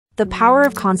The Power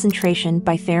of Concentration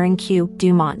by Theron Q.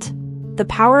 Dumont. The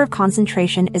Power of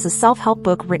Concentration is a self-help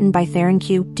book written by Theron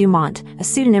Q. Dumont, a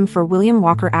pseudonym for William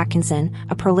Walker Atkinson,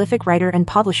 a prolific writer and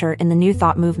publisher in the New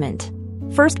Thought movement.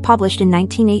 First published in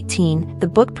 1918, the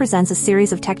book presents a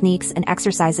series of techniques and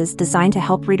exercises designed to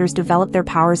help readers develop their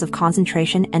powers of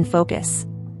concentration and focus.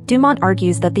 Dumont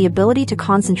argues that the ability to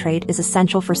concentrate is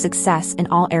essential for success in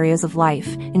all areas of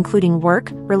life, including work,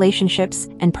 relationships,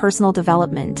 and personal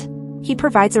development. He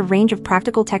provides a range of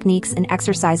practical techniques and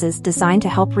exercises designed to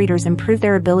help readers improve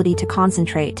their ability to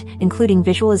concentrate, including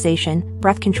visualization,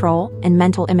 breath control, and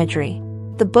mental imagery.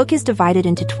 The book is divided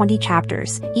into 20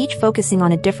 chapters, each focusing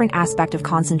on a different aspect of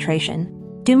concentration.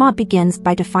 Dumont begins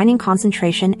by defining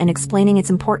concentration and explaining its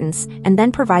importance, and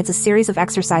then provides a series of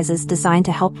exercises designed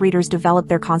to help readers develop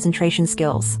their concentration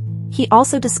skills. He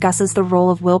also discusses the role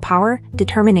of willpower,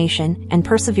 determination, and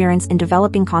perseverance in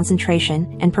developing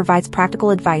concentration, and provides practical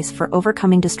advice for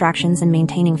overcoming distractions and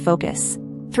maintaining focus.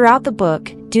 Throughout the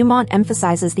book, Dumont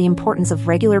emphasizes the importance of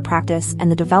regular practice and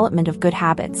the development of good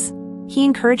habits. He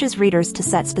encourages readers to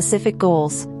set specific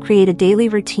goals, create a daily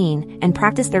routine, and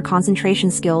practice their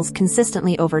concentration skills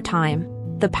consistently over time.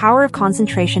 The Power of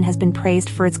Concentration has been praised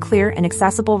for its clear and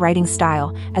accessible writing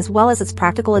style, as well as its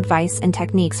practical advice and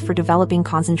techniques for developing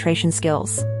concentration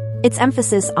skills. Its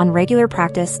emphasis on regular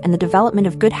practice and the development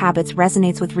of good habits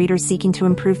resonates with readers seeking to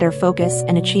improve their focus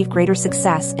and achieve greater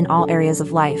success in all areas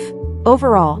of life.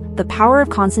 Overall, The Power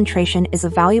of Concentration is a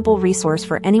valuable resource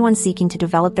for anyone seeking to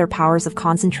develop their powers of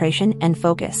concentration and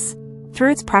focus.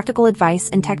 Through its practical advice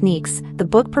and techniques, the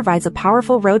book provides a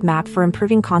powerful roadmap for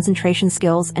improving concentration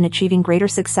skills and achieving greater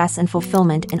success and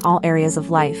fulfillment in all areas of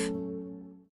life.